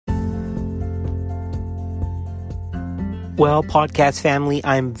Well, podcast family,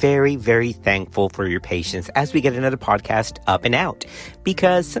 I'm very, very thankful for your patience as we get another podcast up and out.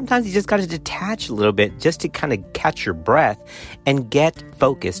 Because sometimes you just got to detach a little bit just to kind of catch your breath and get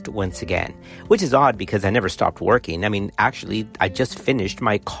focused once again. Which is odd because I never stopped working. I mean, actually, I just finished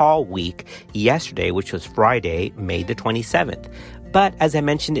my call week yesterday, which was Friday, May the 27th. But as I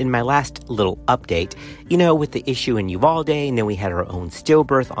mentioned in my last little update, with the issue in Uvalde, and then we had our own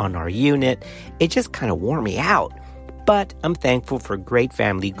stillbirth on our unit, it just kind of wore me out. But I'm thankful for great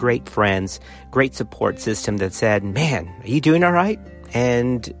family, great friends, great support system that said, man, are you doing all right?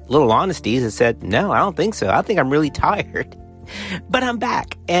 And little honesties that said, no, I don't think so. I think I'm really tired. But I'm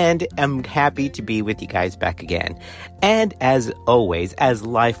back, and I'm happy to be with you guys back again. And as always, as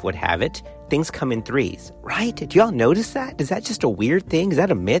life would have it, things come in threes, right? Do y'all notice that? Is that just a weird thing? Is that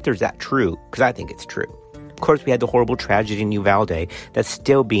a myth or is that true? Because I think it's true. Of course, we had the horrible tragedy in Uvalde that's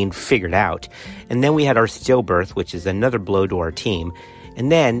still being figured out. And then we had our stillbirth, which is another blow to our team.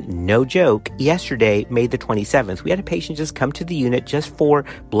 And then, no joke, yesterday, May the 27th, we had a patient just come to the unit just for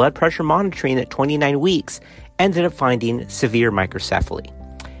blood pressure monitoring at 29 weeks. Ended up finding severe microcephaly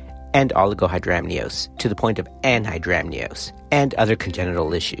and oligohydramnios to the point of anhydramnios and other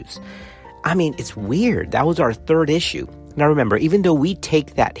congenital issues. I mean, it's weird. That was our third issue. Now remember, even though we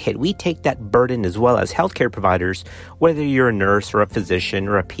take that hit, we take that burden as well as healthcare providers, whether you're a nurse or a physician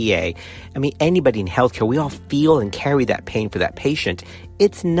or a PA, I mean, anybody in healthcare, we all feel and carry that pain for that patient.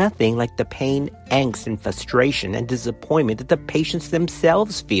 It's nothing like the pain, angst, and frustration and disappointment that the patients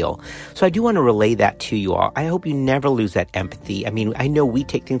themselves feel. So I do want to relay that to you all. I hope you never lose that empathy. I mean, I know we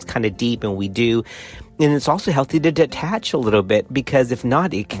take things kind of deep, and we do. And it's also healthy to detach a little bit, because if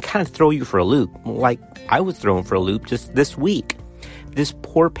not, it can kind of throw you for a loop. Like I was thrown for a loop just this week. This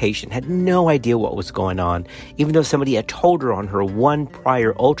poor patient had no idea what was going on, even though somebody had told her on her one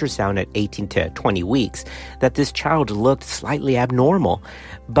prior ultrasound at 18 to 20 weeks that this child looked slightly abnormal.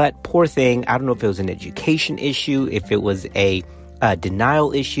 But poor thing, I don't know if it was an education issue, if it was a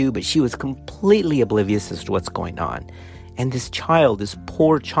denial issue, but she was completely oblivious as to what's going on. And this child, this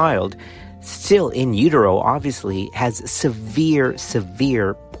poor child, still in utero, obviously has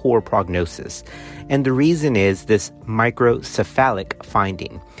severe poor prognosis. And the reason is this microcephalic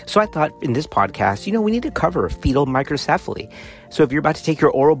finding. So I thought in this podcast, we need to cover fetal microcephaly. So if you're about to take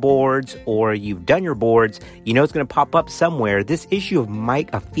your oral boards or you've done your boards, it's going to pop up somewhere. This issue of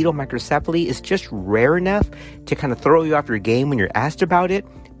fetal microcephaly is just rare enough to kind of throw you off your game when you're asked about it,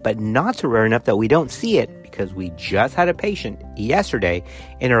 but not so rare enough that we don't see it, because we just had a patient yesterday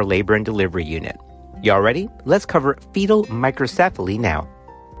in our labor and delivery unit. Y'all ready? Let's cover fetal microcephaly now.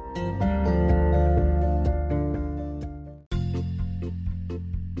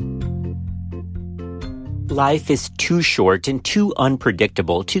 Life is too short and too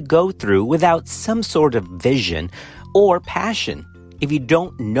unpredictable to go through without some sort of vision or passion. If you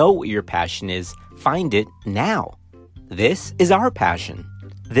don't know what your passion is, find it now. This is our passion.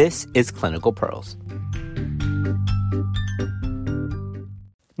 This is Clinical Pearls.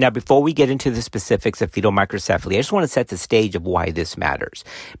 Now, before we get into the specifics of fetal microcephaly, I just want to set the stage of why this matters.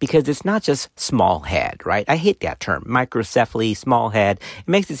 Because it's not just small head, right? I hate that term, microcephaly, small head. It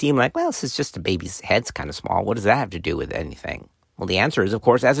makes it seem like, well, this is just a baby's head's kind of small. What does that have to do with anything? Well, the answer is, of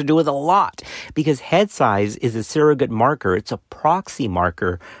course, it has to do with a lot. Because head size is a surrogate marker. It's a proxy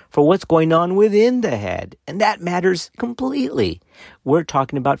marker for what's going on within the head. And that matters completely. We're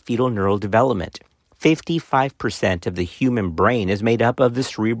talking about fetal neural development. 55% of the human brain is made up of the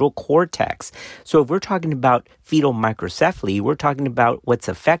cerebral cortex. So if we're talking about fetal microcephaly, we're talking about what's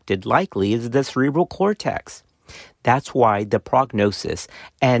affected likely is the cerebral cortex. That's why the prognosis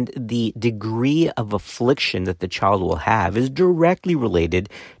and the degree of affliction that the child will have is directly related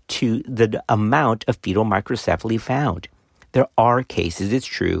to the amount of fetal microcephaly found. There are cases, it's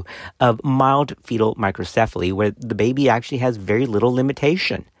true, of mild fetal microcephaly where the baby actually has very little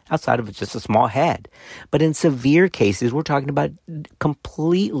limitation outside of just a small head. But in severe cases, we're talking about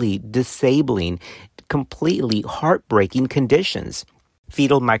completely disabling, completely heartbreaking conditions.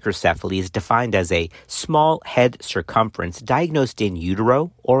 Fetal microcephaly is defined as a small head circumference diagnosed in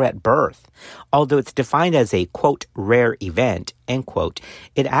utero or at birth. Although it's defined as a, quote, rare event, end quote,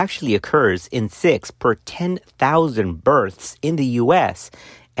 it actually occurs in 6 per 10,000 births in the U.S.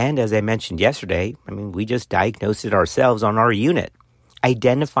 And as I mentioned yesterday, we just diagnosed it ourselves on our unit.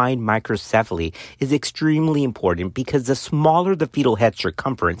 Identifying microcephaly is extremely important because the smaller the fetal head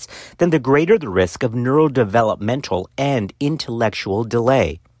circumference, then the greater the risk of neurodevelopmental and intellectual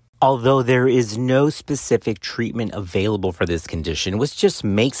delay. Although there is no specific treatment available for this condition, which just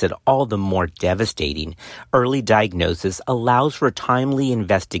makes it all the more devastating, early diagnosis allows for timely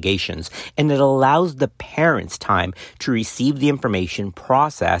investigations, and it allows the parents time to receive the information,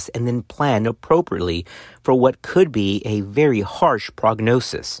 process, and then plan appropriately for what could be a very harsh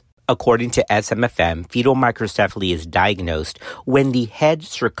prognosis. According to SMFM, fetal microcephaly is diagnosed when the head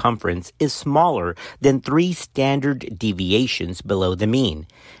circumference is smaller than 3 standard deviations below the mean.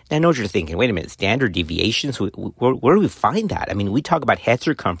 Now, I know what you're thinking. Wait a minute, standard deviations? Where do we find that? I mean, we talk about head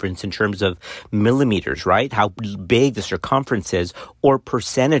circumference in terms of millimeters, right? How big the circumference is, or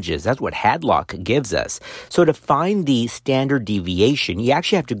percentages. That's what Hadlock gives us. So to find the standard deviation, you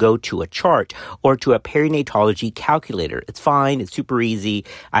actually have to go to a chart or to a perinatology calculator. It's fine. It's super easy.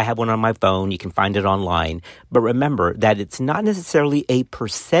 I have one on my phone. You can find it online. But remember that it's not necessarily a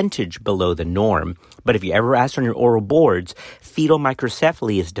percentage below the norm. But if you ever asked on your oral boards, fetal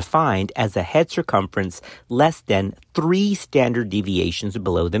microcephaly is defined as a head circumference less than 3 standard deviations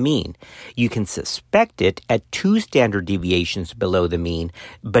below the mean. You can suspect it at 2 standard deviations below the mean,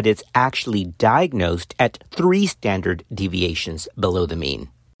 but it's actually diagnosed at 3 standard deviations below the mean.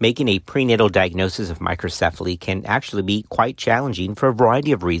 Making a prenatal diagnosis of microcephaly can actually be quite challenging for a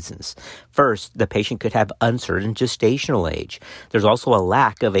variety of reasons. First, the patient could have uncertain gestational age. There's also a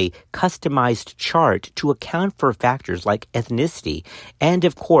lack of a customized chart to account for factors like ethnicity. And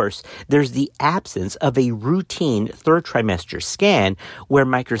of course, there's the absence of a routine third trimester scan where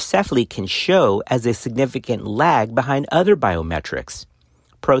microcephaly can show as a significant lag behind other biometrics.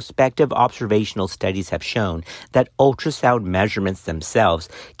 Prospective observational studies have shown that ultrasound measurements themselves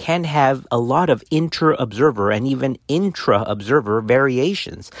can have a lot of inter-observer and even intra-observer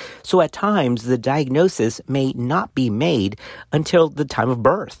variations. So at times, the diagnosis may not be made until the time of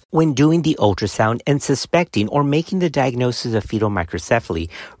birth. When doing the ultrasound and suspecting or making the diagnosis of fetal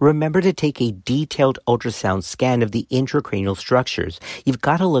microcephaly, remember to take a detailed ultrasound scan of the intracranial structures. You've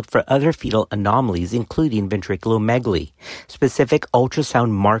got to look for other fetal anomalies, including ventriculomegaly. Specific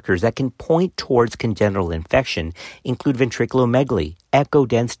ultrasound markers that can point towards congenital infection include ventriculomegaly,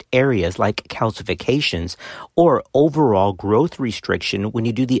 echo-dense areas like calcifications, or overall growth restriction when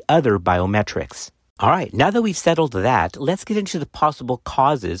you do the other biometrics. All right, now that we've settled that, let's get into the possible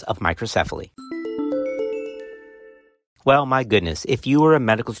causes of microcephaly. Well, my goodness, if you were a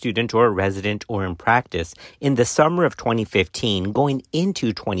medical student or a resident or in practice in the summer of 2015 going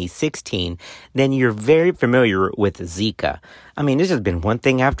into 2016, then you're very familiar with Zika. I mean, this has been one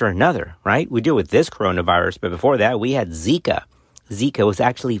thing after another, right? We deal with this coronavirus, but before that, we had Zika. Zika was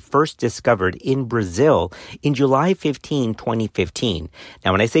actually first discovered in Brazil in July 15, 2015.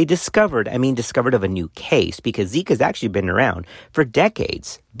 Now, when I say discovered, I mean discovered of a new case because Zika has actually been around for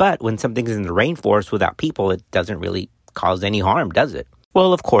decades. But when something's in the rainforest without people, it doesn't really cause any harm, does it?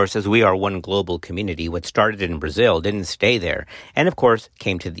 Well, of course, as we are one global community, what started in Brazil didn't stay there, and of course,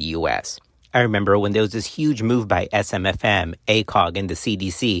 came to the U.S. I remember when there was this huge move by SMFM, ACOG, and the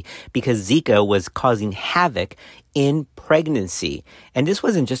CDC because Zika was causing havoc in pregnancy. And this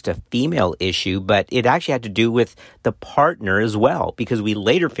wasn't just a female issue, but it actually had to do with the partner as well, because we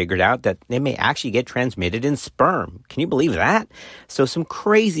later figured out that they may actually get transmitted in sperm. Can you believe that? So some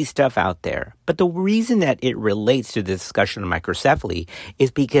crazy stuff out there. But the reason that it relates to the discussion of microcephaly is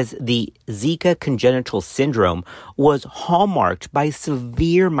because the Zika congenital syndrome was hallmarked by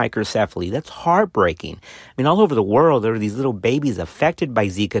severe microcephaly. That's heartbreaking. I mean, all over the world, there are these little babies affected by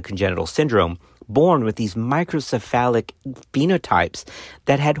Zika congenital syndrome, born with these microcephalic phenotypes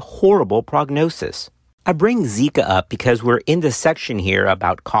that had horrible prognosis. I bring Zika up because we're in the section here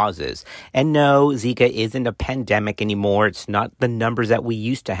about causes. And no, Zika isn't a pandemic anymore. It's not the numbers that we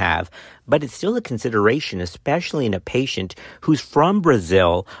used to have, but it's still a consideration, especially in a patient who's from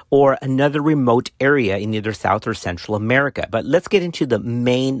Brazil or another remote area in either South or Central America. But let's get into the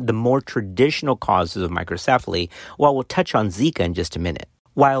more traditional causes of microcephaly, while we'll touch on Zika in just a minute.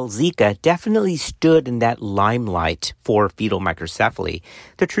 While Zika definitely stood in that limelight for fetal microcephaly,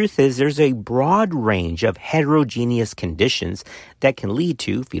 the truth is there's a broad range of heterogeneous conditions that can lead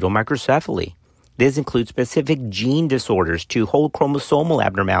to fetal microcephaly. This includes specific gene disorders to whole chromosomal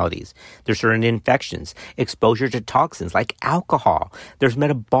abnormalities. There's certain infections, exposure to toxins like alcohol. There's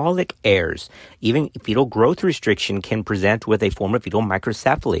metabolic errors. Even fetal growth restriction can present with a form of fetal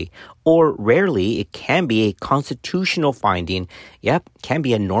microcephaly. Or rarely, it can be a constitutional finding. Yep, can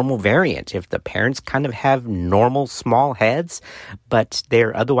be a normal variant if the parents kind of have normal small heads, but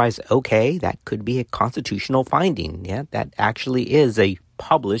they're otherwise okay. That could be a constitutional finding. Yeah, that actually is a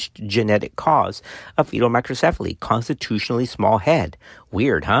published genetic cause of fetal microcephaly, constitutionally small head.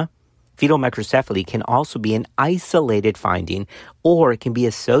 Weird, huh? Fetal microcephaly can also be an isolated finding, or it can be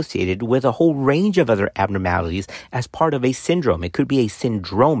associated with a whole range of other abnormalities as part of a syndrome. It could be a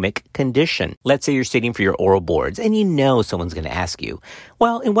syndromic condition. Let's say you're sitting for your oral boards and you know someone's going to ask you,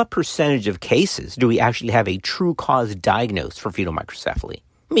 well, in what percentage of cases do we actually have a true cause diagnosed for fetal microcephaly?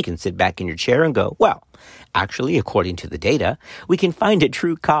 You can sit back in your chair and go, well, actually, according to the data, we can find a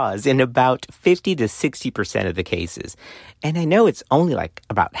true cause in about 50 to 60% of the cases. And I know it's only like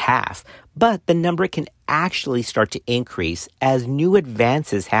about half, but the number can actually start to increase as new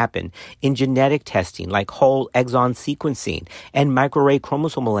advances happen in genetic testing like whole exon sequencing and microarray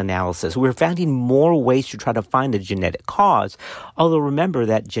chromosomal analysis. We're finding more ways to try to find a genetic cause, although remember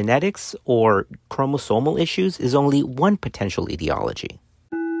that genetics or chromosomal issues is only one potential etiology.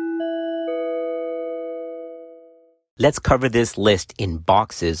 Let's cover this list in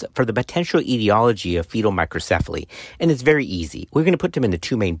boxes for the potential etiology of fetal microcephaly. And it's very easy. We're going to put them into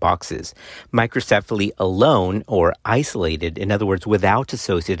two main boxes. Microcephaly alone or isolated, in other words, without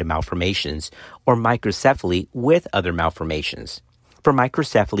associated malformations, or microcephaly with other malformations. For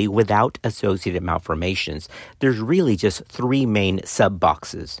microcephaly without associated malformations, there's really just three main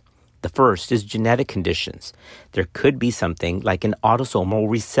sub-boxes. The first is genetic conditions. There could be something like an autosomal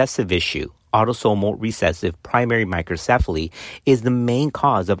recessive issue. Autosomal recessive primary microcephaly is the main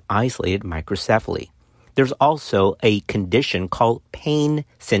cause of isolated microcephaly. There's also a condition called Paine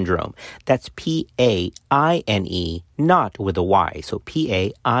syndrome. That's Paine, not with a Y, so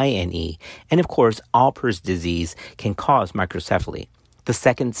Paine. And of course, Alpers disease can cause microcephaly. The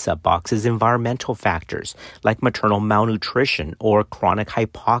second sub-box is environmental factors like maternal malnutrition or chronic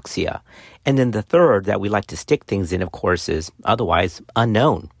hypoxia. And then the third that we like to stick things in, of course, is otherwise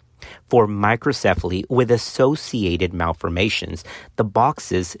unknown. For microcephaly with associated malformations, the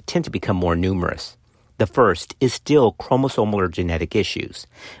boxes tend to become more numerous. The first is still chromosomal or genetic issues,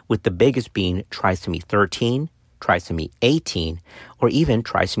 with the biggest being trisomy 13, trisomy 18, or even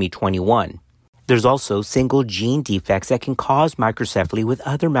trisomy 21. There's also single gene defects that can cause microcephaly with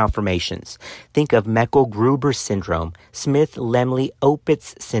other malformations. Think of Meckel-Gruber syndrome,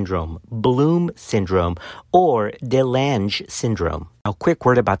 Smith-Lemli-Opitz syndrome, Bloom syndrome, or DeLange syndrome. Now, a quick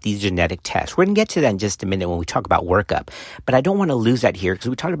word about these genetic tests. We're going to get to that in just a minute when we talk about workup, but I don't want to lose that here because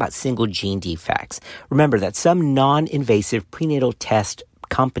we talked about single gene defects. Remember that some non-invasive prenatal test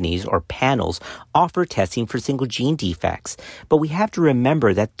companies or panels offer testing for single gene defects, but we have to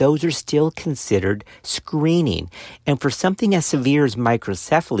remember that those are still considered screening. And for something as severe as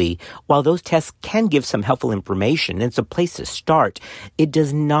microcephaly, while those tests can give some helpful information and it's a place to start, it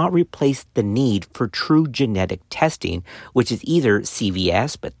does not replace the need for true genetic testing, which is either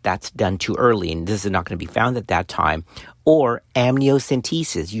CVS, but that's done too early and this is not going to be found at that time, or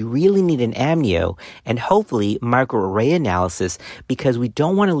amniocentesis. You really need an amnio and hopefully microarray analysis because we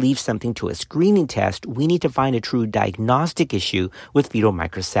don't want to leave something to a screening test. We need to find a true diagnostic issue with fetal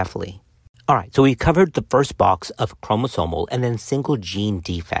microcephaly. All right, so we covered the first box of chromosomal and then single gene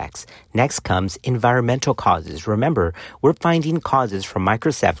defects. Next comes environmental causes. Remember, we're finding causes for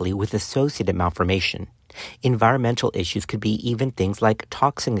microcephaly with associated malformation. Environmental issues could be even things like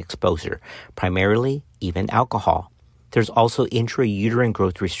toxin exposure, primarily even alcohol. There's also intrauterine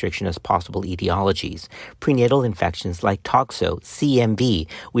growth restriction as possible etiologies. Prenatal infections like toxo, CMV,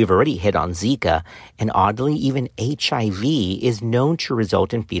 we've already hit on Zika, and oddly, even HIV is known to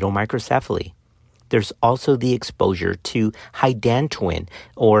result in fetal microcephaly. There's also the exposure to hydantoin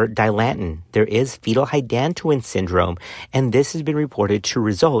or dilantin. There is fetal hydantoin syndrome, and this has been reported to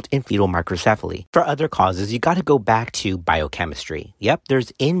result in fetal microcephaly. For other causes, you got to go back to biochemistry. Yep,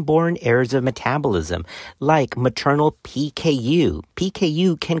 there's inborn errors of metabolism like maternal PKU.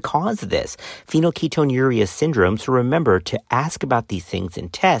 PKU can cause this. Phenylketonuria syndrome, so remember to ask about these things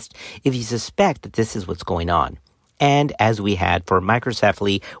and test if you suspect that this is what's going on. And as we had for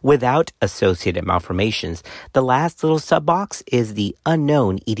microcephaly without associated malformations, the last little sub-box is the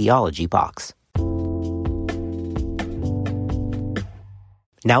unknown etiology box.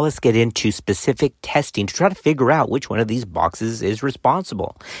 Now let's get into specific testing to try to figure out which one of these boxes is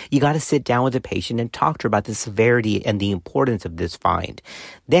responsible. You got to sit down with the patient and talk to her about the severity and the importance of this find.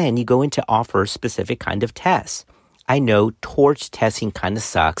 Then you go into offer specific kind of tests. I know torch testing kind of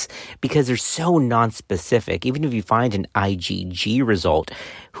sucks because they're so non-specific. Even if you find an IgG result,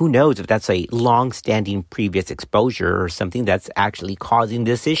 who knows if that's a long-standing previous exposure or something that's actually causing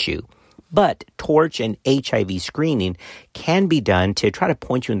this issue. But torch and HIV screening can be done to try to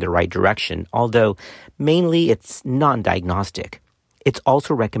point you in the right direction, although mainly it's non-diagnostic. It's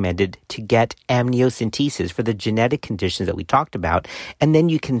also recommended to get amniocentesis for the genetic conditions that we talked about, and then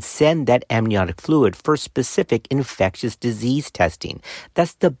you can send that amniotic fluid for specific infectious disease testing.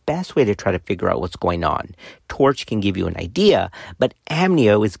 That's the best way to try to figure out what's going on. Torch can give you an idea, but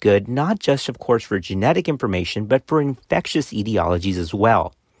amnio is good not just, of course, for genetic information, but for infectious etiologies as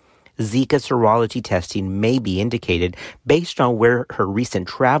well. Zika serology testing may be indicated based on where her recent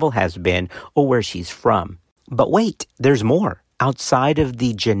travel has been or where she's from. But wait, there's more. Outside of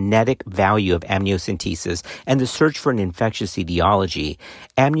the genetic value of amniocentesis and the search for an infectious etiology,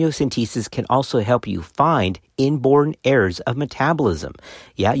 amniocentesis can also help you find inborn errors of metabolism.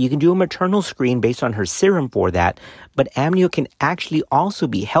 Yeah, you can do a maternal screen based on her serum for that, but amnio can actually also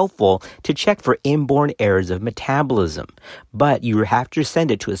be helpful to check for inborn errors of metabolism. But you have to send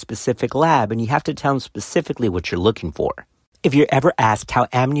it to a specific lab, and you have to tell them specifically what you're looking for. If you're ever asked how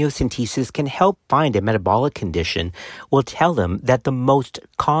amniocentesis can help find a metabolic condition, we'll tell them that the most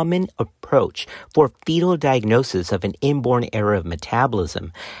common approach for fetal diagnosis of an inborn error of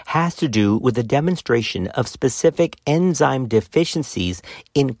metabolism has to do with the demonstration of specific enzyme deficiencies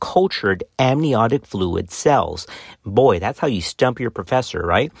in cultured amniotic fluid cells. Boy, that's how you stump your professor,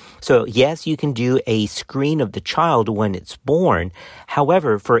 right? So yes, you can do a screen of the child when it's born.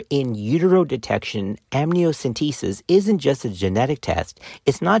 However, for in utero detection, amniocentesis isn't just a genetic test.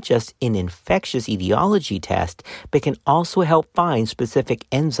 It's not just an infectious etiology test, but can also help find specific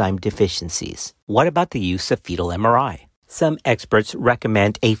enzyme deficiencies. What about the use of fetal MRI? Some experts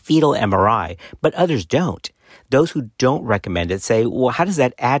recommend a fetal MRI, but others don't. Those who don't recommend it say, well, how does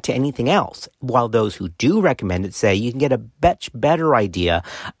that add to anything else? While those who do recommend it say you can get a much better idea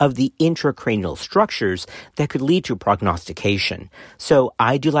of the intracranial structures that could lead to prognostication. So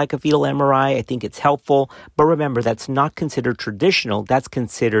I do like a fetal MRI. I think it's helpful. But remember, that's not considered traditional. That's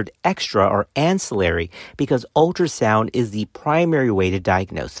considered extra or ancillary because ultrasound is the primary way to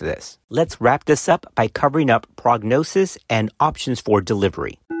diagnose this. Let's wrap this up by covering up prognosis and options for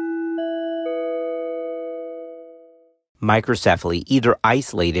delivery. Microcephaly, either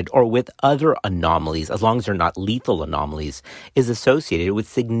isolated or with other anomalies, as long as they're not lethal anomalies, is associated with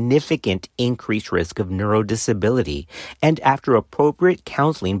significant increased risk of neurodisability. And after appropriate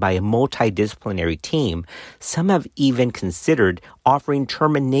counseling by a multidisciplinary team, some have even considered offering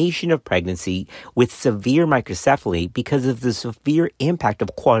termination of pregnancy with severe microcephaly because of the severe impact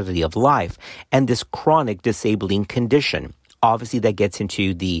of quality of life and this chronic disabling condition. Obviously, that gets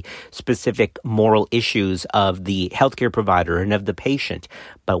into the specific moral issues of the healthcare provider and of the patient.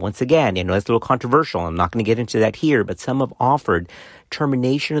 But once again, it's a little controversial. I'm not going to get into that here, but some have offered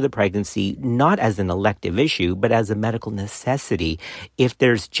termination of the pregnancy not as an elective issue, but as a medical necessity if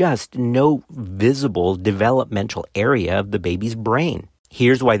there's just no visible developmental area of the baby's brain.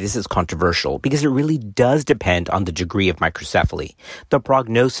 Here's why this is controversial, because it really does depend on the degree of microcephaly. The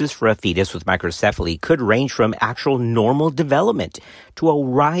prognosis for a fetus with microcephaly could range from actual normal development to a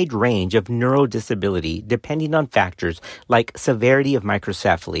wide range of neurodisability depending on factors like severity of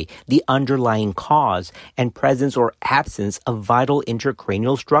microcephaly, the underlying cause, and presence or absence of vital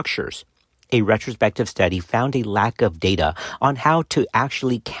intracranial structures. A retrospective study found a lack of data on how to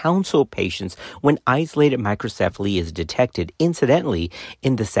actually counsel patients when isolated microcephaly is detected incidentally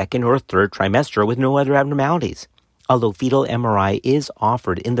in the second or third trimester with no other abnormalities. Although fetal MRI is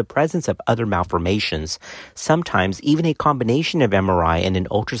offered in the presence of other malformations, sometimes even a combination of MRI and an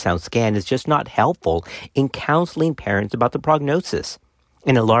ultrasound scan is just not helpful in counseling parents about the prognosis.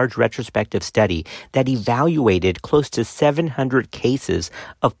 In a large retrospective study that evaluated close to 700 cases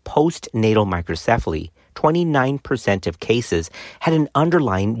of postnatal microcephaly, 29% of cases had an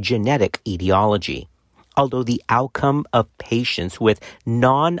underlying genetic etiology. Although the outcome of patients with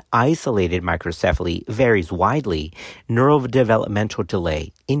non-isolated microcephaly varies widely, neurodevelopmental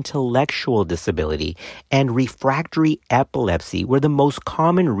delay, intellectual disability, and refractory epilepsy were the most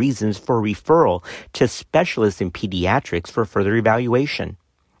common reasons for referral to specialists in pediatrics for further evaluation.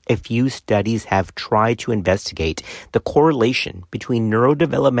 A few studies have tried to investigate the correlation between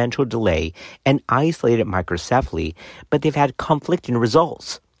neurodevelopmental delay and isolated microcephaly, but they've had conflicting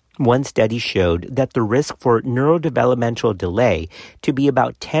results. One study showed that the risk for neurodevelopmental delay to be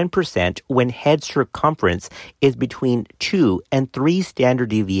about 10% when head circumference is between 2 and 3 standard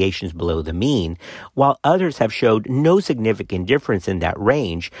deviations below the mean, while others have showed no significant difference in that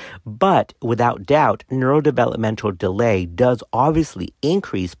range. But without doubt, neurodevelopmental delay does obviously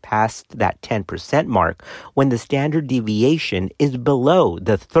increase past that 10% mark when the standard deviation is below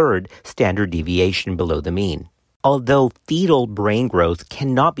the third standard deviation below the mean. Although fetal brain growth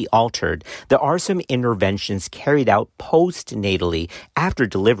cannot be altered, there are some interventions carried out postnatally after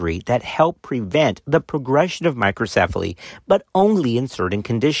delivery that help prevent the progression of microcephaly, but only in certain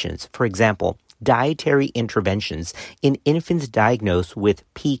conditions. For example, dietary interventions in infants diagnosed with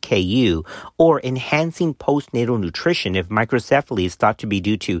PKU, or enhancing postnatal nutrition if microcephaly is thought to be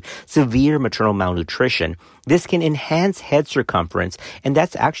due to severe maternal malnutrition. This can enhance head circumference, and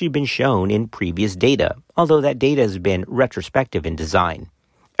that's actually been shown in previous data, although that data has been retrospective in design.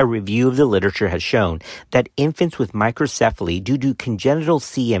 A review of the literature has shown that infants with microcephaly due to congenital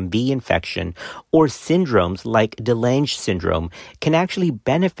CMV infection or syndromes like de Lange syndrome can actually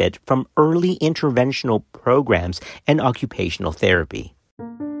benefit from early interventional programs and occupational therapy.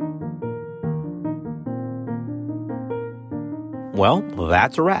 Well,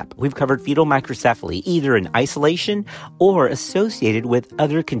 that's a wrap. We've covered fetal microcephaly either in isolation or associated with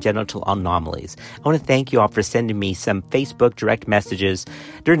other congenital anomalies. I want to thank you all for sending me some Facebook direct messages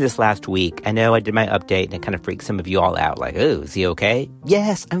during this last week. I know I did my update and it kind of freaked some of you all out. Like, oh, is he okay?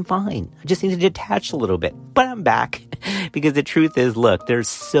 Yes, I'm fine. I just need to detach a little bit, but I'm back. Because the truth is, look, there's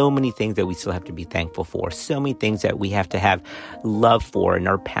so many things that we still have to be thankful for. So many things that we have to have love for and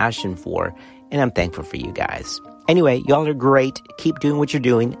our passion for. And I'm thankful for you guys. Anyway, y'all are great. Keep doing what you're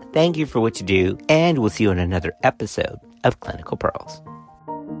doing. Thank you for what you do. And we'll see you in another episode of Clinical Pearls.